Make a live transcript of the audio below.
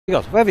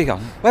Where have you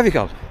gone? Where have you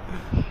gone?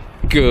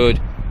 Good.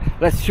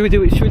 Should we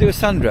do a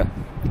Sandra?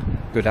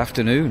 Good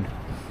afternoon.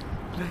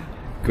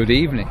 Good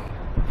evening.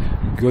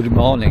 Good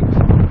morning.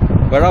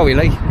 Where are we,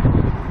 Lee?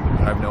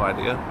 I have no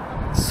idea.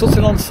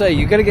 Sutton-on-Sea.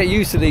 You're going to get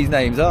used to these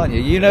names, aren't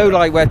you? You know,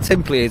 like where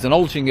Timpley is, and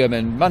Altrincham,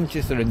 and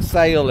Manchester, and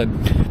Sale,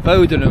 and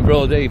Bowden, and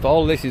Broadheath.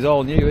 All this is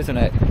all new, isn't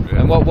it? Yeah.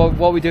 And what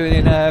are we doing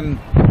in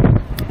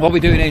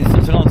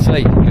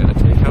Sutton-on-Sea? We're going to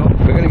take out.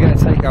 We're going to get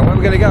a takeout. Where are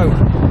we going to go?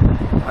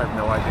 I have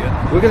no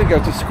idea. We're going to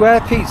go to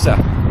Square Pizza.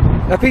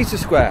 A pizza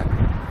square.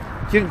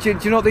 Do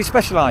you know what they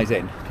specialise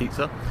in?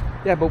 Pizza.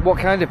 Yeah, but what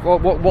kind of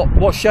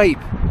what shape?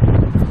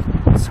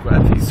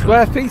 Square pizza.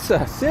 Square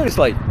pizza.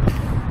 Seriously.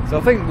 So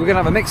I think we're going to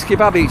have a mixed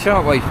kebab each,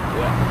 aren't we?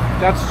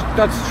 Yeah.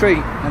 Dad's treat,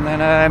 and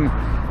then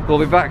we'll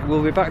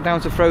be back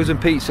down to frozen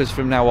pizzas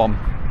from now on.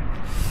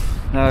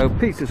 No,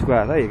 Pizza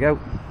Square. There you go.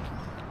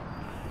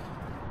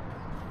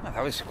 Oh,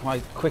 that was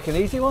quite quick and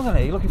easy, wasn't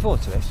it? You looking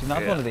forward to this? You've not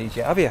had one of these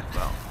yet, have you?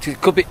 No.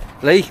 It could be,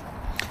 Lee.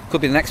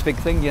 Could be the next big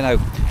thing, you know.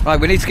 Right,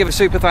 we need to give a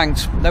super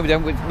thanks. No, we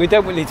don't. We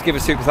don't need to give a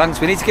super thanks.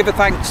 We need to give a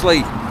thanks,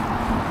 Lee.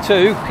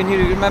 To, can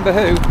you remember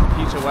who?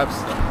 Peter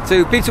Webster.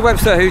 To Peter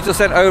Webster, who just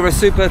sent over a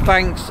super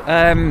thanks.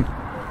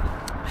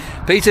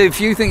 Peter,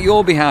 if you think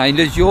you're behind,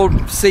 as you're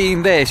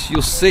seeing this,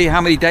 you'll see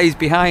how many days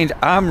behind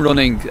I'm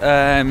running.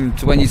 To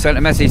when you sent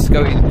a message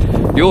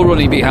going, you're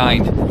running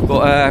behind.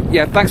 But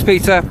yeah, thanks,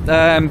 Peter.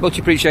 Much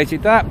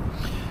appreciated that.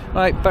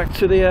 Right, back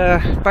to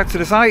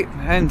the site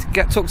and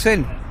get tucked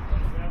in.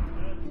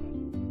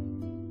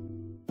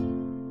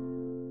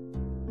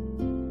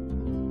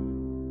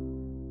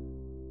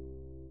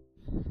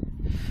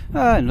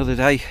 Another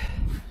day,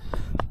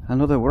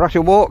 another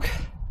Warasha walk,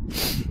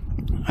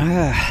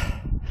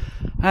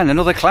 and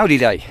another cloudy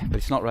day, but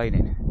it's not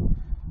raining.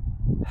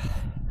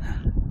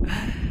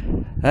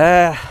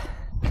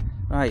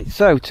 Right,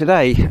 so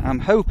today I'm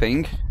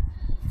hoping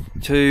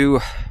to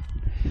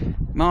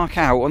mark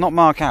out, or not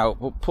mark out,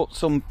 but put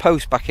some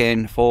posts back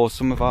in for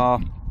some of our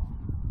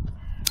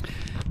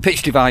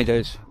pitch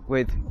dividers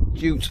with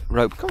jute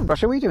rope. Come on,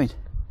 Russia, what are you doing?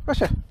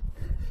 Russia,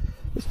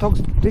 this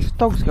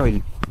dog's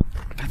going.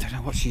 I don't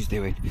know what she's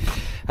doing.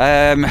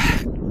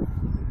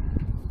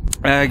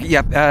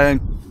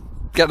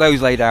 Get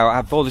those laid out.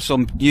 I've ordered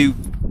some new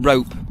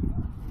rope.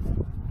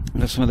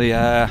 Some of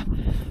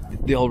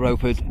the old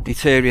rope had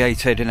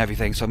deteriorated and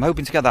everything, so I'm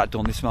hoping to get that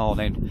done this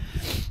morning.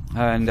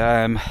 And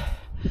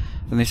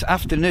this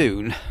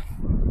afternoon,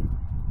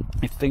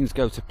 if things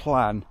go to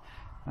plan,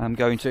 I'm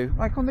going to.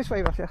 Right, come this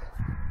way, Russia.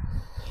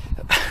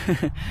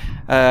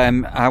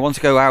 I want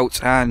to go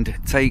out and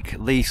take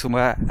Lee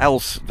somewhere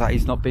else that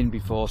he's not been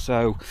before.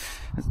 So,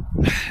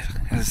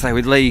 as I say,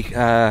 with Lee,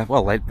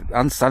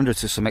 and Sandra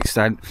to some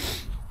extent,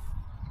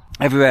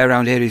 everywhere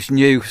around here is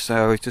new.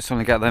 So, just want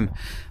to get them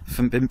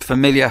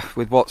familiar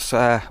with what's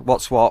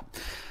what.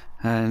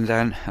 And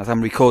then, as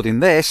I'm recording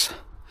this,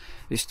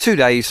 it's 2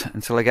 days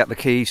until I get the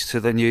keys to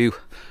the new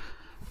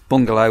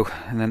bungalow,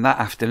 and then that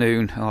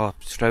afternoon or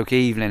stroke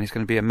evening is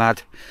going to be a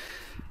mad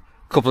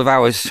couple of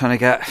hours trying to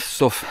get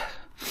stuff,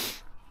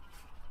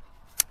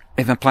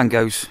 if my plan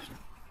goes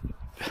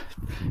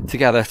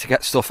together, to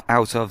get stuff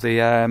out of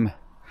the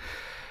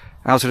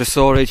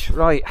storage.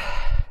 Right,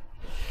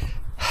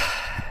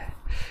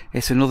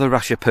 it's another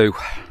rash of poo.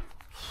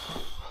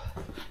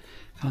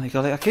 Finally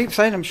got it. I keep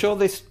saying I'm sure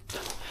this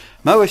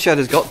mower shed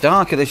has got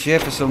darker this year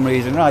for some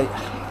reason. Right,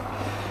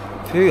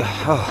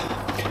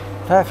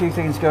 fair few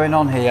things going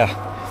on here.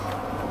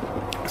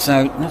 So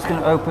I'm just going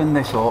to open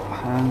this up,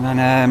 and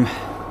then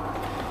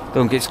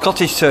it's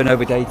cottage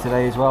turnover day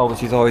today as well,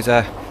 which is always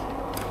a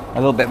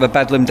little bit of a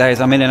bedlam day as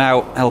I'm in and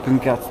out helping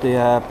get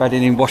the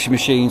bedding in washing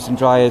machines and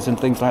dryers and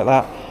things like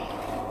that.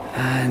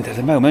 And at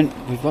the moment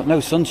we've got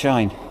no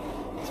sunshine.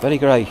 It's very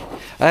grey.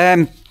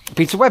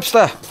 Peter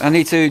Webster, I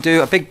need to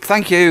do a big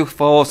thank you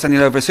for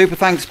sending over a super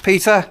thanks,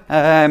 Peter.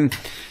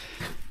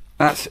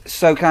 That's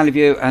so kind of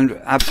you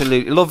and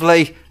absolutely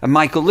lovely. And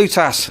Michael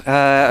Lutas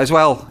as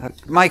well.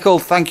 Michael,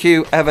 thank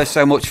you ever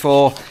so much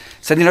for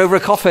sending over a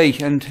coffee,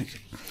 and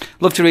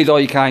love to read all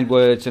your kind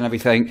words and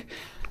everything.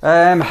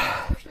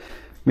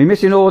 Me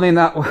missing awning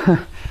that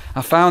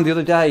I found the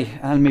other day,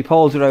 and my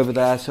poles are over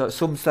there, so at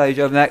some stage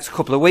over the next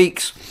couple of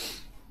weeks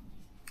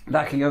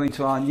that can go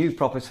into our new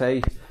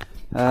property.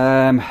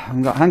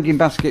 I've got hanging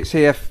baskets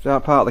here for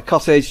that part of the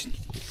cottage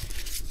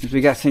as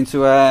we get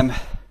into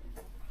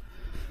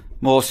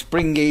more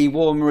springy,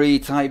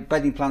 warmery type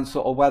bedding plant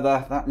sort of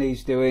weather. That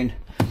needs doing.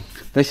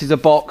 This is a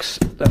box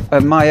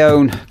of my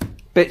own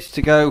bits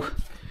to go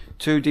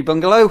to the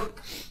bungalow.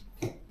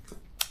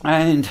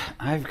 And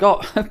I've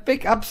got a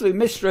big absolute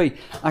mystery.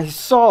 I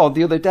saw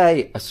the other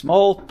day a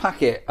small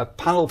packet of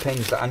panel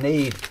pins that I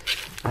need,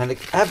 and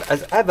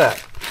as ever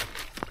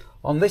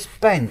on this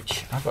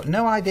bench, I've got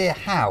no idea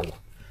how,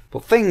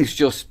 but things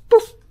just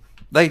poof,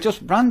 they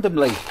just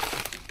randomly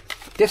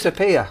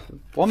disappear.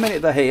 1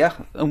 minute they're here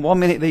and 1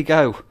 minute they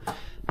go.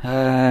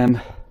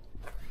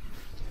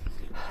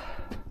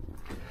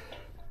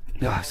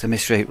 It's a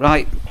mystery.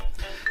 Right,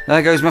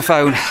 there goes my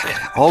phone.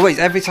 Always,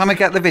 every time I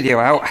get the video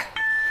out,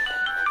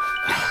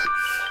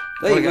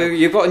 Hey,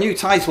 you've got a new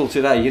title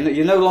today.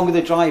 You're no longer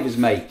the driver's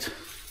mate.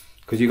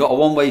 Because you got a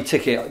one-way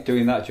ticket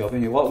doing that job,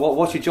 haven't you?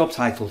 What's your job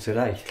title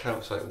today?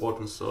 Campsite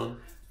Warden Son.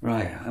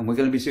 Right, and we're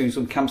going to be doing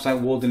some campsite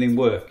wardening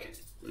work.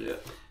 Yeah.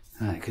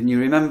 Right, can you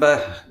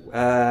remember?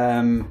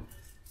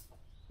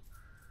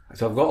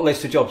 So I've got a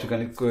list of jobs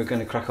we're going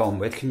to crack on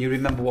with. Can you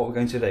remember what we're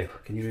going to do?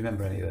 Can you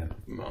remember any of them?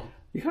 No.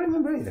 You can't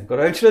remember any of them. Got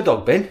out to the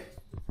dog bin.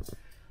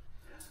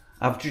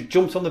 I've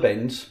jumped on the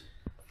bins.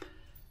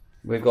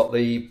 We've got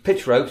the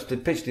pitch ropes, the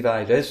pitch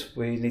dividers.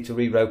 We need to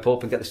re-rope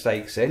up and get the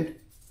stakes in.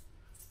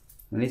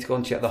 We need to go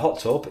and check the hot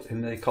tub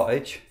in the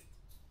cottage.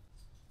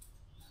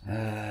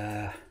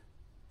 What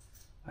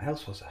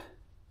else was there?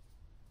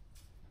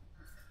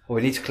 Oh,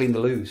 we need to clean the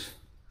loos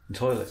and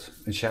toilets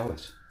and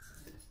showers,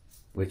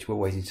 which we're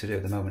waiting to do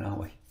at the moment,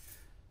 aren't we?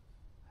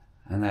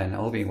 And then,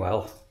 all being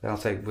well, that'll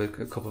take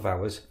a couple of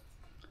hours.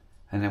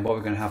 And then what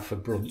we're going to have for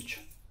brunch?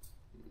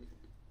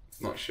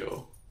 Not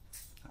sure.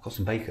 I've got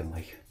some bacon,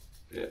 like.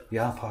 Yeah. You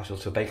are partial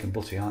to bacon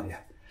butty, aren't you?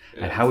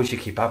 Yeah. And how was your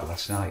kebab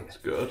last night? It's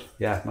good.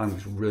 Yeah, mine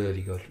was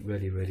really good.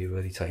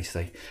 Really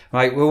tasty.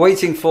 Right, we're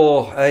waiting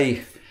for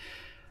a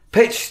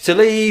pitch to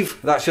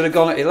leave. That should have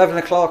gone at 11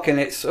 o'clock and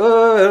it's...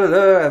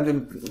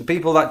 and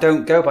people that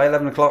don't go by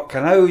 11 o'clock,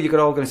 I know you're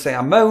all going to say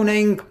I'm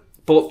moaning,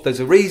 but there's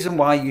a reason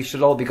why you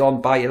should all be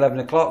gone by 11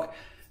 o'clock.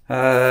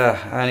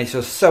 And it's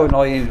just so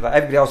annoying that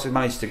everybody else has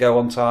managed to go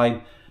on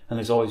time and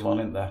there's always one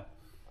in there.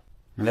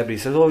 And everybody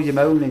says, oh, you're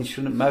moaning, you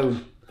shouldn't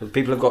moan. But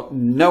people have got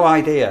no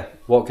idea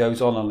what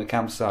goes on the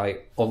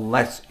campsite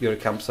unless you're a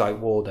campsite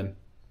warden.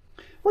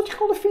 What do you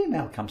call a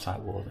female campsite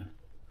warden?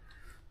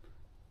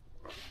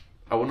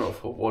 I wonder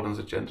if warden's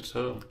a gender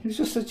term. It's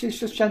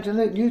just gender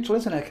neutral,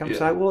 isn't it?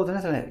 Campsite warden,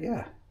 isn't it?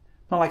 Yeah.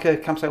 Not like a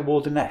campsite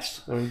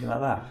wardeness or anything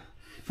like that.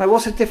 Like,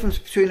 what's the difference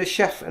between a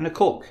chef and a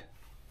cook?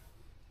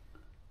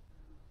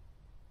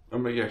 I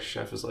mean, yeah,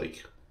 chef is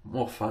like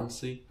more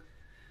fancy.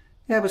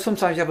 Yeah, but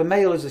sometimes you have a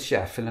male as a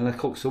chef and then a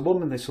cook's a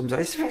woman. There's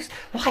sometimes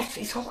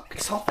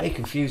it's all very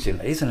confusing,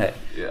 isn't it?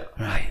 Yeah.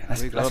 Right.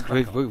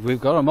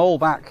 We've got them all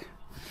back.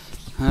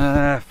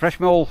 Fresh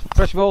mould.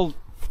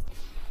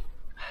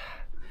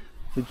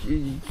 Do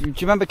you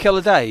remember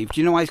Killer Dave? Do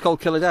you know why he's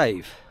called Killer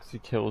Dave? He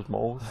kills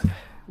moles.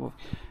 Well,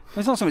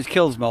 it's not so much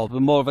kills mould,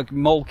 but more of a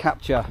mould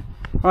capture.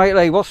 Right,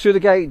 Lee, what's through the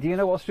gate? Do you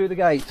know what's through the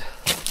gate?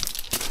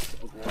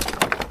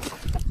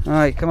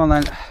 Alright, come on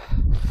then.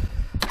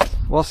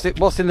 What's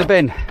in the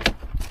bin?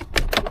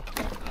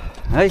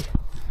 Hey?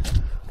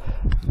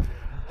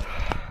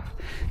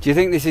 Do you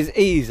think this is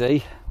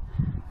easy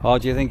or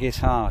do you think it's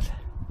hard?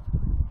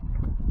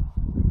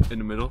 In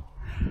the middle.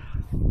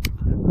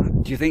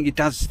 Do you think your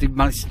dad's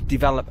managed to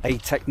develop a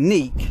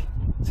technique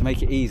to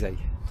make it easy?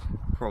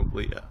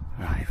 Probably, yeah.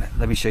 Right,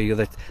 let me show you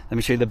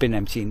the bin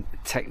emptying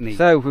technique.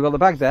 So we've got the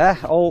bag there,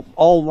 all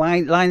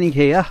lining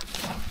here,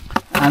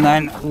 and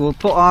then we'll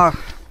put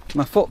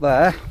my foot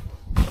there.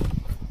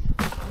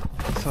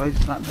 So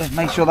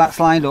make sure that's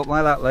lined up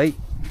like that, Lee.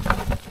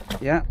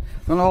 Yeah,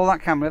 don't hold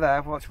that camera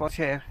there. Watch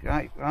here.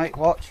 Right,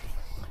 watch.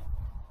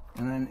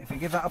 And then if you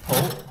give that a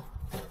pull,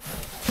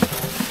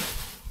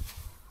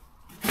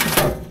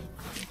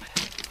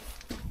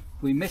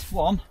 we missed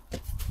one.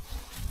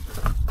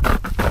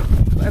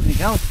 But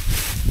everything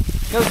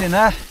else goes in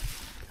there.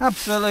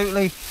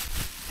 Absolutely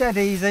dead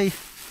easy.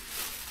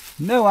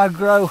 No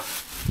aggro,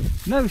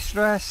 no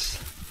stress.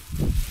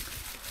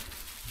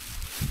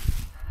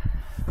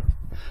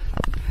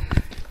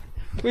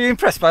 Were you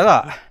impressed by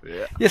that?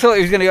 Yeah. You thought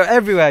it was going to go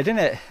everywhere, didn't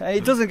it? And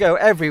it doesn't go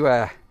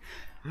everywhere.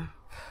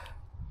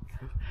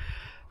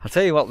 I'll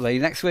tell you what, Lee,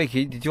 next week,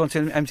 did you want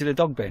to empty the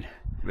dog bin?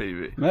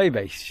 Maybe.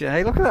 Maybe.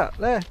 Hey, look at that.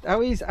 There.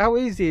 How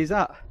easy is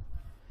that?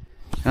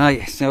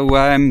 Right, so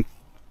the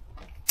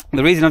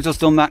reason I've just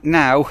done that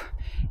now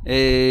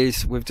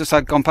is we've just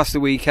gone past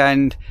the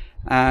weekend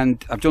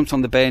and I've jumped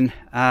on the bin,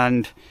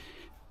 and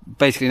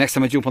basically next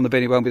time I jump on the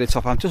bin it won't be the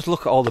top. Just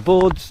look at all the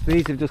buds.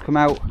 These have just come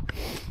out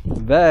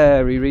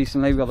very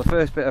recently. We've got the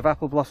first bit of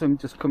apple blossom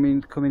just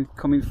coming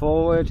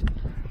forward.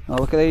 Oh,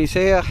 look at these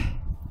here.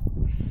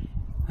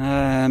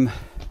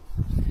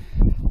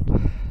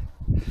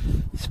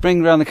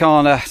 Spring round the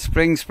corner.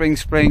 Spring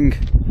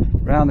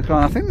round the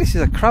corner. I think this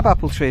is a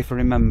crabapple tree if I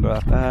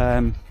remember.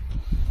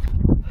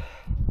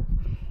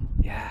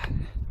 Yeah,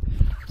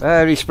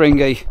 very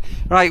springy.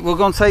 Right, we're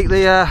going to take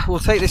the we'll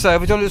take this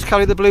over. Don't just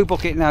carry the blue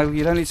bucket now.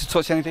 You don't need to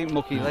touch anything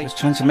mucky. Just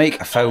trying to make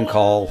a phone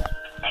call.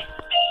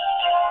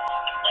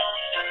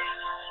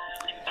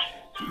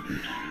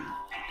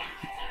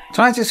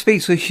 Trying to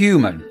speak to a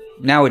human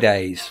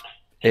nowadays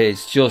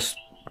is just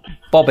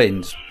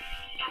bobbins,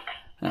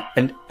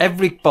 and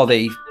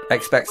everybody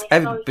expects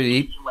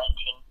everybody.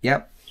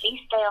 Yep.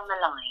 Please stay on the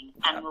line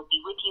and we'll be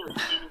with you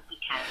as soon as we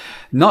can.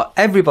 Not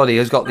everybody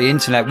has got the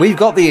internet. We've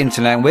got the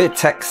internet and we're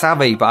tech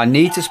savvy, but I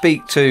need to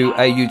speak to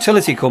a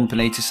utility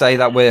company to say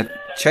that we're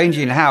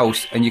changing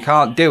house and you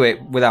can't do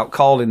it without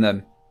calling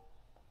them.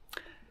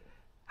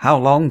 How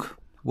long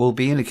will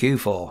be in the queue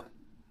for?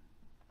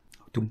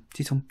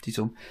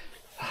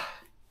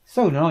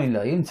 So annoying,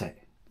 isn't it?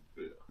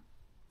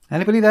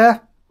 Anybody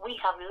there? We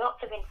have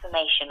lots of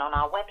information on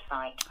our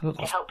website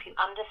to help you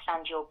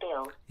understand your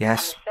bill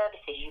Yes. and the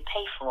services you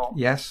pay for.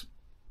 Yes.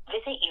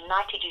 Visit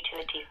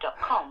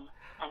unitedutilities.com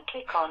and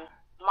click on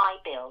My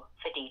Bill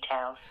for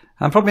details.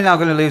 I'm probably now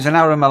going to lose an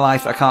hour of my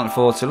life I can't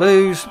afford to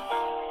lose.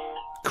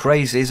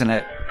 Crazy, isn't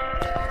it?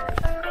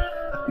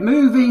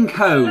 Moving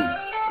home.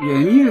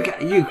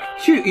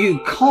 You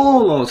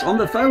call us on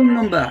the phone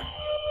number.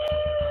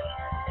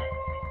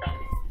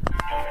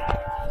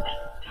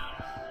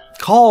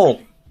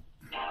 Call.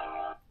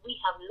 We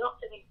have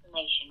lots of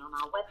information on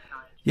our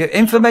website. Your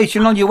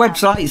information on your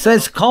website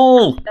says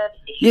call.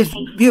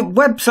 Your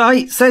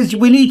website says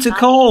we need to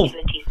call.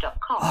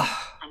 Unitedutilities.com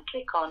and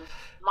click on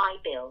My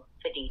Bill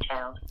for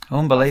details.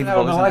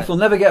 Unbelievable. My life will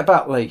never get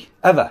back, Lee.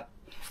 Ever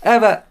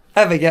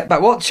get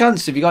back. What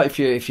chance have you got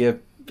if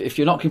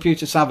you're not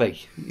computer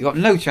savvy? You got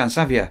no chance,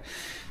 have you?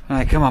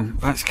 Right, come on,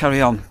 let's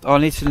carry on. Oh, I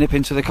need to nip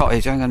into the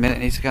cottage. Hang on a minute,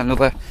 I need to get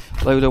another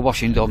load of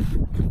washing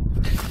done.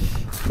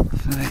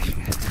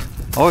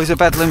 Always a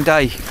bedlam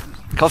day.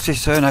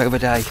 Cottage turnover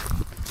day.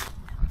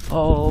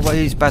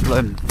 Always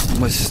bedlam.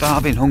 We're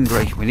starving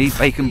hungry. We need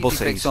bacon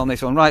butties on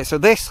this one. Right, so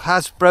this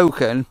has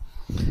broken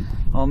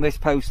on this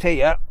post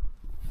here.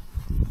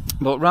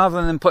 But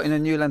rather than putting a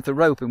new length of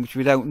rope in, which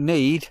we don't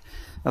need,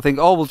 I think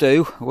all we'll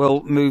do,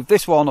 we'll move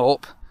this one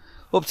up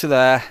to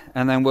there,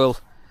 and then we'll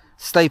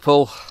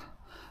staple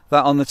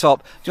that on the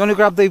top. Do you want to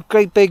grab the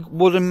great big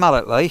wooden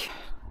mallet, Lee?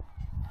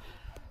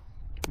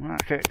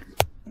 That's it.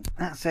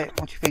 That's it.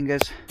 Watch your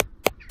fingers.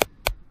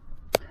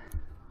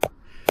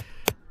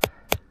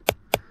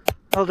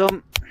 Well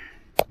done.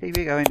 Keep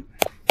it going.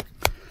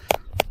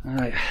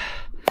 Alright.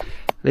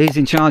 Lee's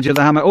in charge of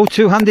the hammer. Oh,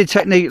 two-handed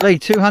technique, Lee.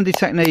 Two-handed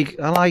technique.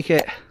 I like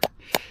it.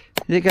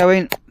 Is it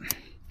going?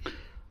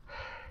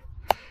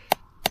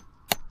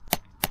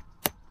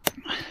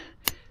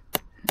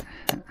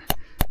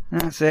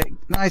 That's it.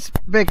 Nice,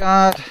 big,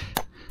 hard.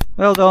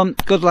 Well done.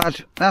 Good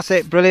lad. That's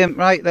it. Brilliant.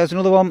 Right, there's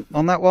another one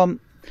on that one.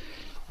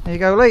 There you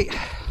go, Lee.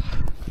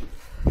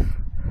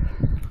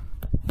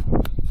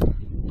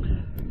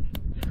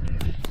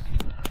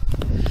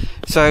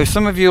 So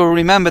some of you will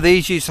remember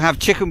these used to have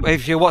chicken.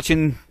 If you're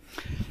watching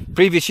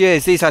previous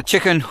years, these had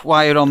chicken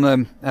wire on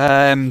them,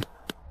 and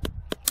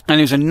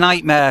it was a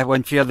nightmare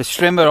when you had the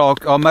strimmer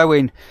or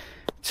mowing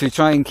to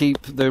try and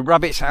keep the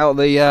rabbits out of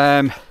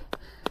the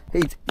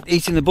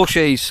eating the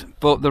bushes.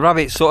 But the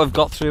rabbits sort of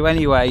got through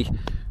anyway,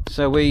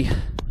 so we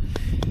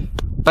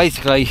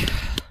basically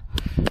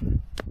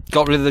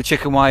got rid of the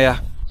chicken wire,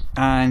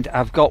 and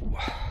I've got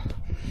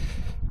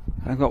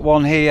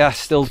one here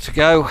still to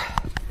go.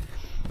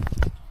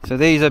 So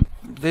these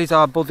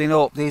are budding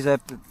up. These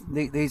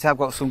have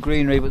got some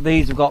greenery, but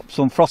these have got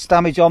some frost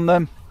damage on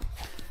them.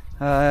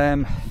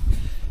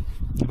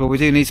 But we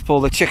do need to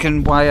pull the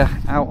chicken wire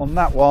out on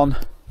that one,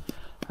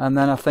 and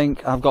then I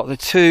think I've got the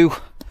two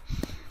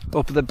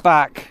up at the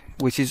back,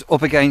 which is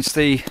up against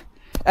the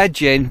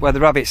edging where the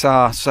rabbits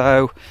are.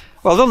 So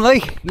well done,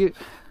 Lee. You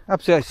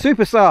absolutely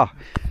superstar.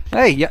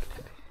 Hey, yeah,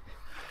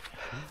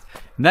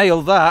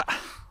 nailed that.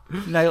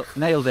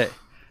 Nailed it.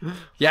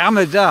 You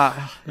hammered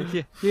that.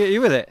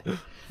 You with it? Yeah.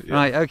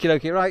 Right, okie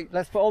dokie. Right,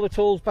 let's put all the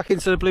tools back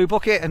into the blue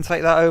bucket and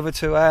take that over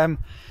to the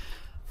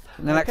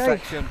next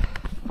section.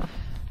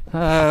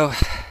 Oh.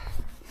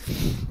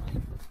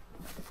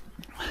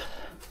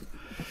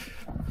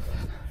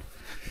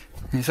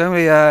 It's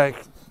only a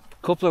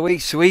couple of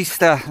weeks to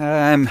Easter.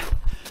 And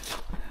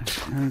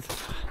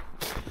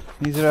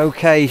these are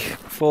okay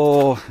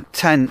for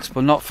tents,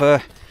 but not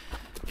for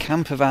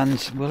camper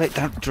vans. Will it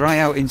dry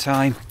out in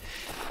time?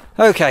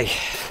 Okay.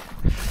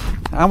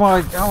 How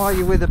are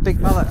you with the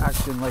big mallet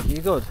action? Like, are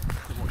you good?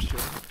 I'm not sure.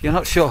 You're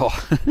not sure?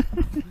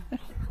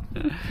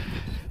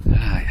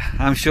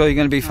 I'm sure you're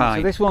going to be fine.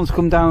 So this one's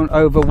come down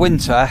over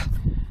winter,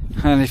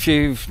 and if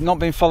you've not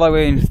been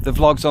following the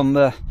vlogs on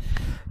the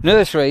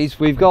nurseries,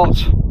 we've got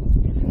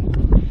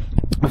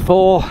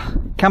 4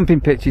 camping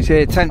pitches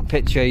here, tent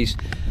pitches,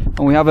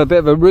 and we have a bit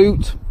of a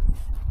route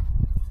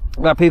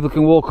that people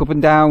can walk up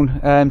and down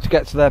to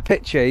get to their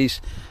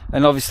pitches.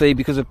 And obviously,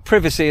 because of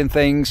privacy and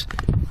things,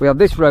 we have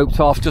this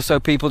roped off just so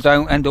people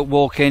don't end up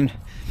walking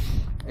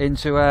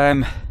into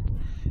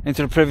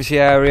the privacy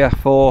area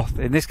for,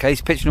 in this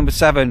case, pitch number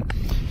 7.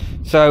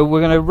 So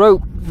we're going to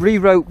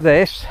re-rope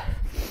this,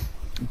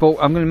 but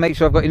I'm going to make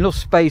sure I've got enough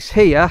space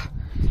here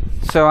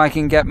so I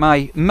can get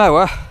my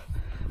mower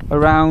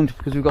around,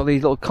 because we've got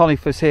these little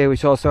conifers here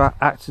which also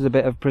acts as a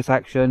bit of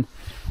protection.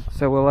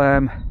 So we'll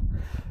I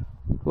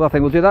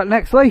think we'll do that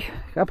next, Lee.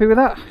 Happy with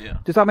that? Yeah.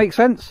 Does that make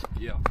sense?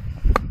 Yeah.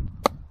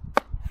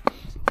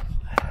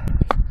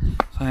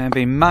 So I'm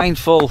being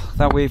mindful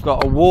that we've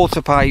got a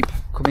water pipe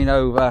coming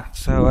over,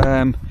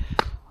 so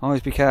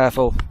always be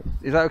careful.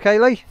 Is that okay,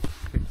 Lee?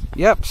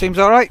 Yep, seems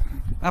alright.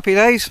 Happy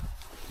days.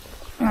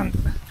 Do you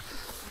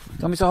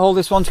want me to hold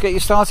this one to get you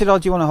started, or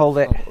do you want to hold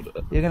it? I'll hold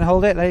it. You're going to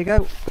hold it? There you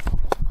go.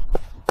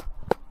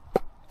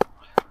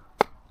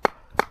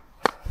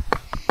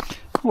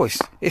 Oh,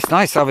 it's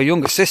nice to have a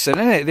young assistant,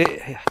 isn't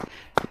it?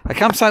 A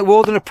campsite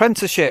warden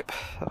apprenticeship.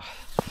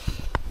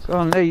 Go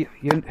on, Lee.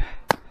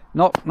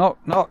 Knock, knock,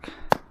 knock.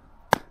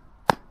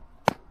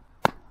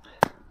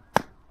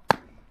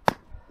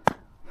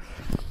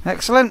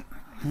 Excellent.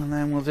 And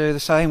then we'll do the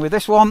same with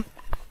this one.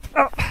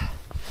 Oh.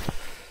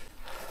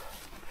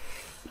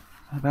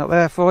 About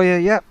there for you,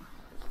 yep.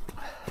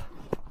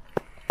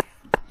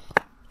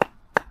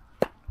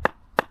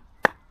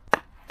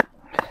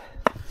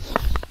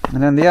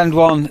 And then the end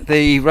one,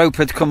 the rope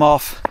had come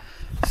off,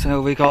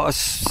 so we got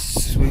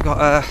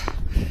a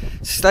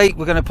stake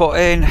we're going to put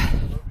in.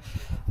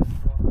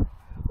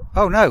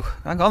 Oh no,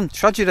 hang on,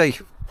 tragedy.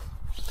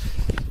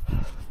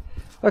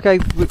 Okay,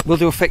 we'll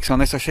do a fix on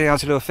this. I'll show you how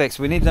to do a fix.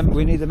 We need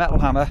the metal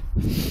hammer.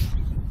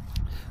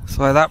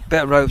 So that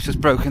bit of rope's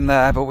just broken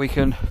there, but we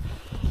can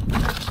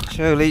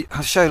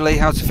I'll show Lee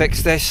how to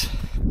fix this.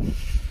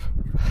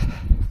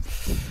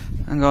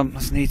 Hang on,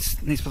 needs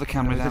to put the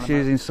camera down. Just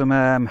using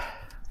some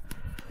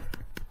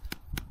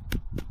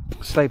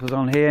staples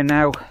on here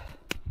now.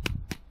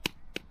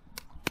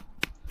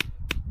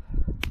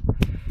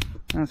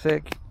 That's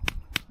it.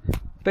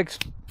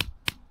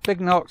 Big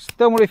knocks.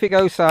 Don't worry if it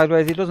goes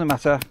sideways, it doesn't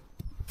matter.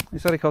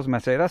 It's only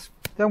cosmetic.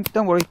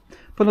 Don't worry.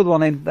 Put another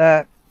one in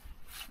there,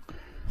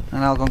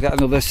 and I'll go and get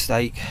another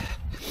stake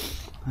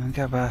and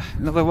get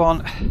another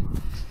one.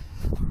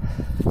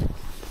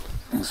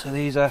 So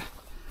these are,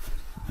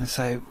 let's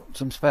say,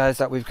 some spares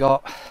that we've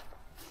got.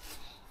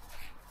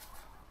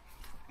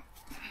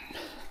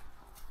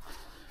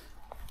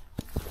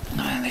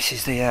 And this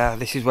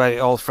is where it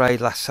all frayed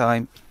last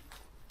time.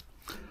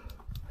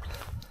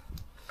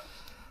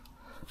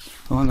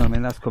 Oh, hang on a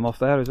minute, that's come off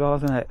there as well,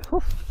 hasn't it?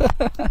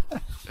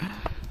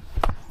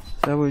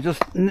 So we've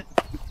just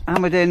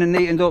hammered in and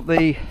neatened up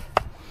the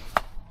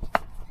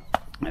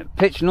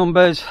pitch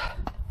numbers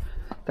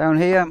down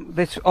here.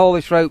 All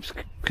this rope's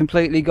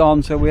completely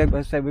gone, so we've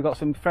got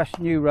some fresh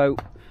new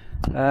rope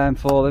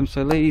for them.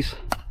 So Lee's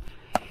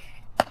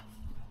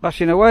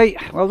bashing away.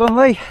 Well done,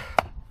 Lee.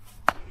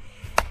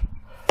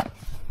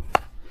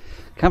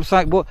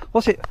 Campsite.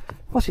 What's it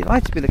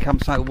like to be the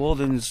campsite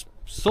warden's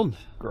son?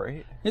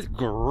 Great. It's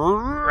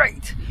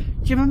great.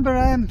 Do you remember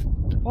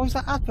what was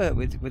that advert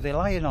with the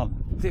lion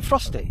on? Was it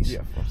Frosties? Yeah,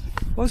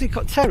 Frosties. What was it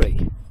called?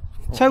 Terry?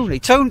 Oh.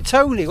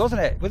 Tony,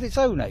 wasn't it? Was it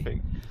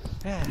Tony?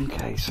 Yeah.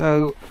 Okay,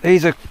 so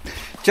these are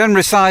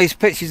generous size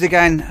pitches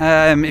again.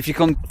 If you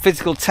come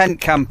physical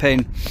tent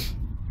camping,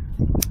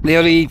 the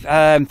only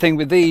thing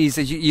with these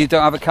is you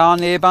don't have a car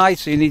nearby,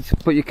 so you need to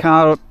put your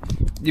car up.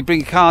 You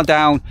bring your car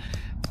down,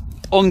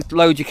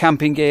 unload your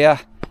camping gear,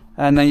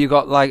 and then you've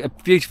got like a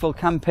beautiful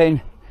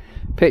camping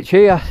pitch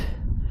here.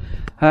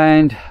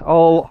 And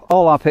all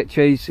our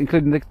pitches,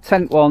 including the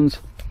tent ones,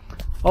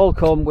 all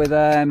come with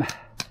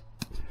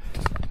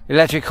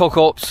electric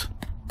hookups,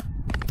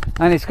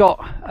 and it's got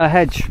a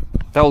hedge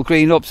that will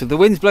green up, so if the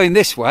wind's blowing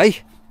this way,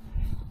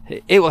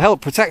 it will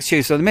help protect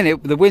you. So at the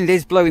minute the wind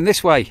is blowing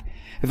this way.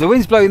 If the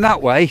wind's blowing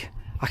that way,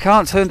 I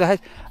can't turn the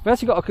hedge. I've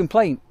actually got a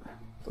complaint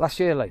last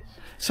year, Lee.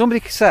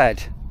 Somebody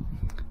said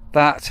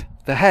that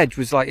the hedge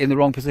was like in the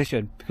wrong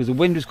position because the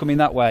wind was coming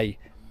that way,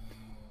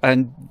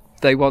 and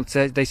they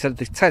said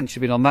the tent should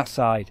have been on that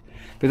side.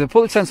 But if they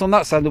put the tent on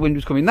that side and the wind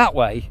was coming that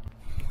way,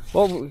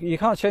 well, you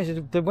can't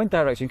change the wind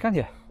direction, can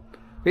you?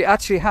 We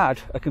actually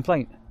had a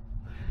complaint.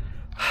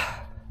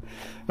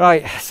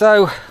 Right,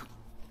 so a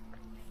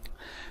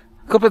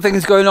couple of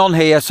things going on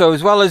here. So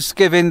as well as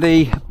giving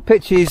the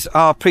pitches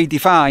are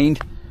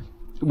predefined,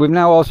 we've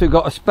now also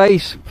got a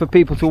space for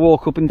people to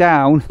walk up and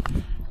down,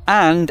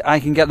 and I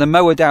can get the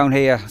mower down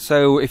here.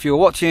 So if you were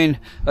watching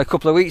a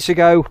couple of weeks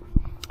ago,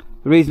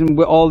 the reason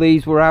all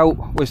these were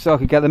out was so I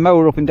could get the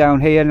mower up and down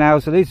here now.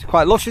 So these are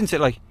quite lush, isn't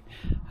it, Lee?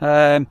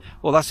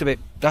 Well, that's a bit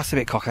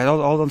cockeyed.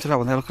 Hold on to that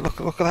one there. Look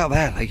at that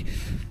there, Lee.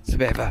 It's a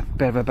bit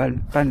of a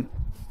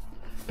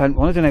bent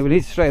one, isn't it? We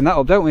need to straighten that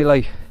up, don't we,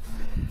 Lee?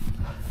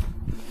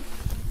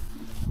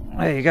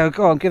 There you go.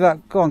 Go on, give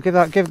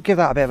that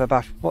a bit of a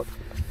bash. What?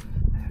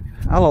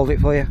 I'll hold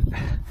it for you.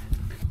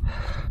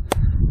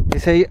 You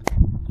see?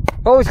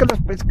 Oh, is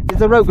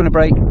the rope going to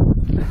break?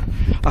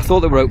 I thought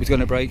the rope was going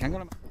to break. Hang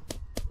on a minute.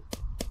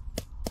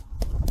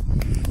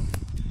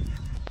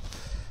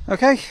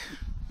 Okay,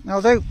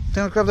 I'll do.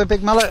 Then I'll grab the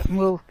big mallet and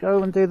we'll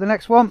go and do the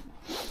next one.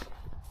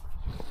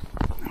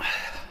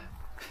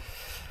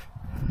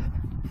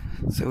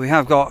 So we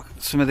have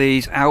got some of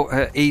these out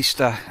at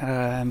Easter.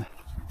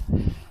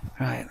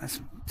 Right,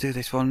 let's do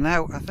this one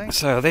now, I think.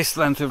 So this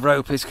length of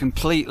rope is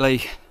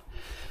completely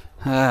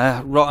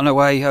rotten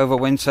away over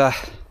winter.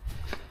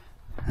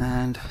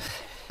 And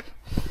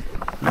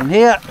in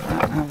here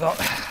I've got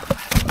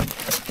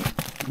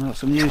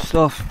some new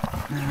stuff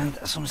and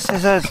some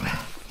scissors.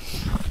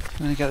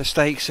 I'm going to get the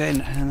stakes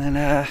in and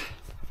then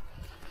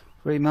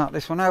remark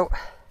this one out.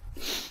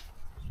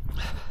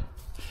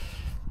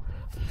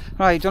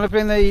 Right, do you want to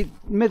bring the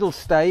middle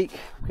stake,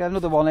 get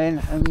another one in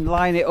and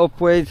line it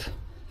up with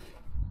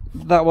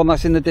that one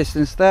that's in the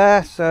distance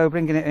there. So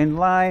bringing it in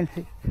line,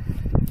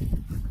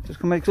 just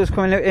coming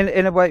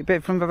in a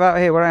bit from about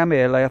here where I am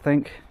here, Lee, I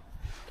think.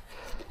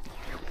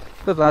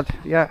 Good lad,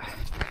 yeah.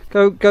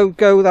 Go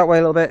that way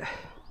a little bit.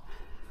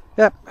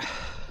 Yep,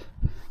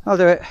 I'll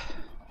do it.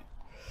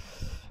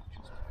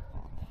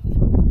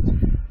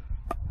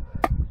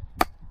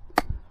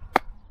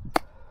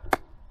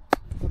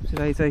 What's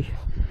it, Daisy?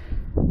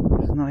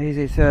 It's not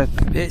easy.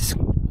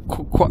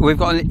 We've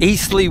got an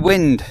easterly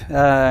wind,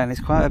 and it's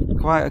quite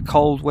a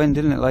cold wind,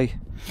 isn't it, Lee?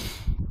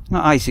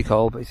 Not icy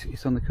cold, but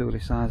it's on the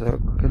coolest side. So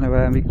I'm going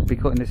to be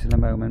cutting this in a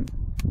moment.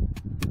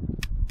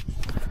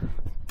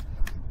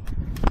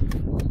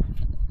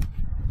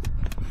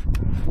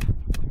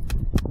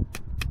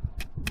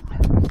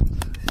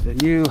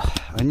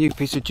 A new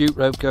piece of jute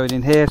rope going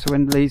in here, so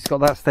when Lee's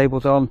got that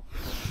stapled on,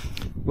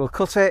 we'll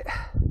cut it,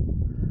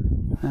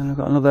 and we've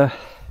got another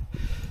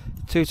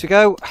 2 to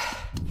go.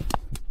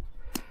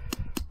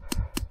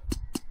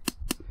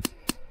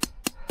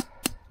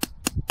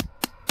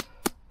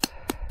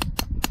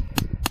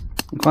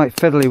 Quite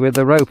fiddly with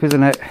the rope,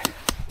 isn't it?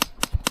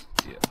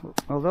 Yeah.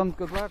 Well done,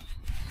 good lad.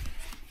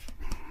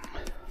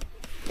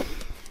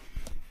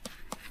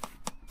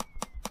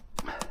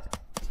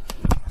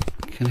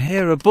 I can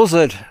hear a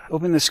buzzard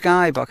up in the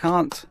sky, but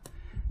I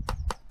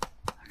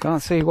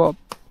can't see what.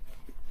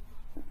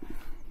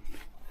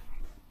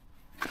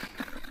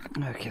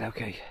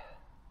 Okay.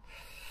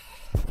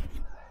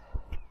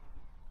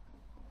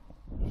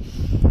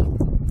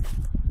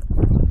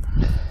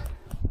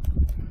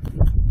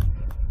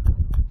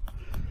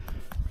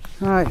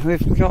 Right,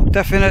 we've got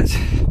definite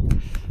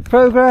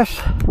progress.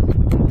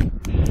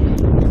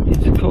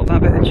 Need to cut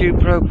that bit of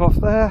jute rope off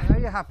there. Are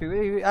you happy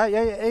with are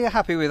you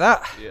happy with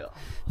that? Yeah.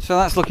 So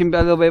that's looking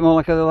a little bit more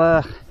like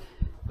a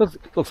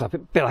looks like a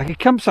bit like a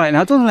campsite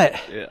now, doesn't it?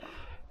 Yeah.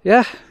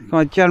 Yeah,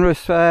 quite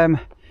generous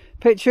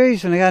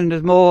pictures, and again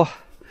there's more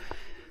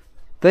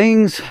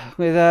things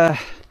with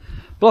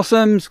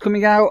blossoms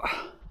coming out,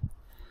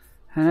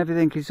 and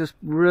everything is just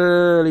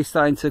really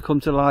starting to come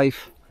to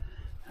life.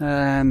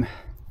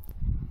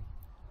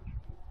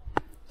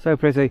 So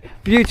pretty,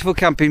 beautiful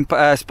camping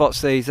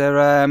spots. These are,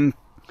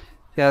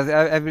 yeah.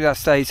 Everybody that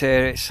stays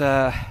here, it's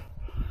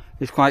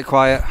quite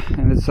quiet.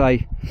 And as I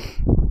say,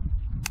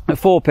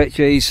 4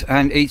 pitches,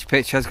 and each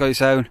pitch has got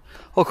its own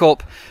hook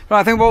up. Right,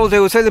 I think what we'll do,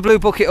 we'll take the blue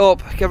bucket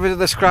up, get rid of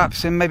the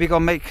scraps, and maybe go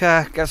and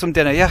get some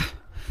dinner. Yeah,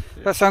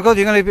 that sound good.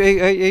 You're going to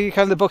be? Are you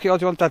carrying the bucket, or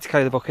do you want Dad to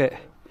carry the bucket?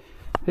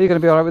 Are you going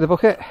to be all right with the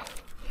bucket?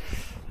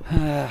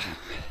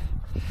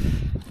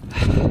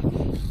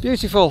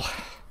 Beautiful.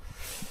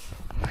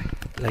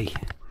 Lee.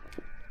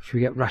 Should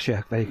we get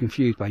Rasha very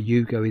confused by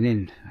you going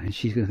in, and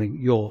she's going to think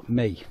you're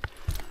me.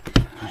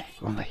 Right,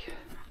 go on, Lee.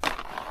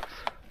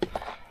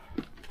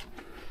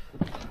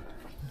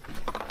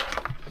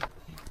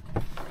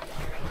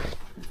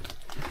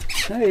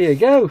 There you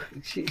go.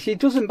 She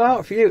doesn't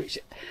bark for you.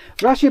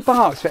 Rasha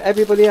barks for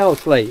everybody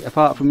else, Lee,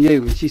 apart from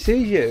you. And she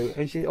sees you,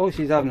 and she's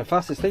having a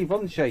fast asleep,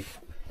 wasn't she?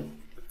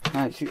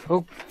 Right, she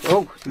can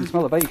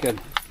smell the bacon.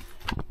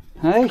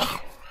 Hey.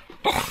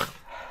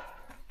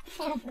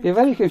 You're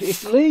very good.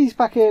 It's Lee's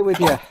back here with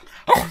you.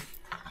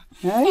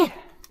 Hey?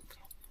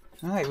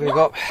 Right, we've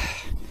got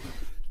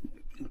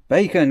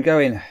bacon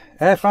going.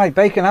 Air fried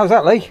bacon. How's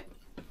that, Lee?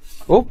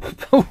 Oh.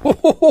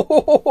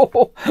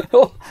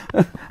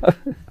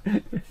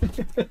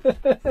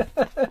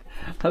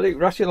 I think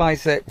Rasha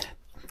likes it.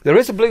 There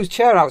is a blue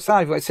chair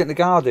outside. If you want to sit in the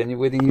garden,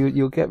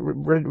 you'll get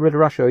rid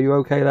of Rasha. Are you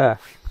okay there?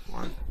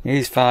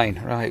 He's fine.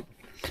 Right.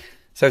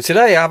 So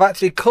today I've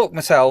actually cooked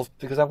myself,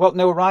 because I've got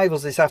no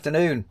arrivals this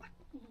afternoon.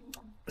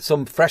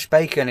 Some fresh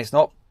bacon. It's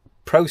not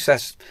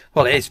processed.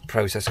 Well, it is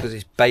processed because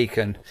it's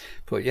bacon,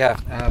 but yeah,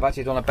 I've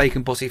actually done a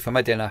bacon butty for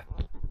my dinner.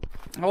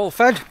 All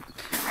fed.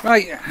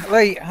 Right,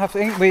 Lee, I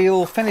think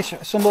we'll finish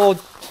some more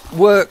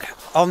work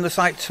on the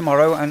site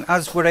tomorrow, and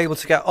as we're able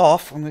to get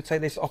off, I'm going to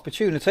take this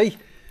opportunity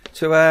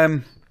to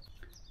go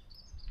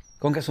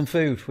and get some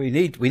food. We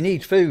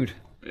need food.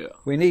 Yeah.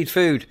 We need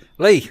food.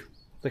 Lee,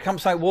 the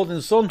campsite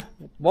Warden Son,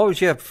 what was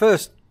your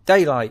first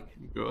day like?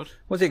 Good.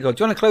 Was it good?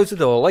 Do you want to close the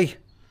door, Lee?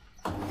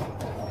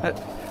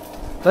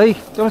 Lee, do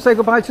you want to say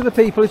goodbye to the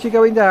people as you're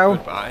going down?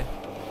 Goodbye.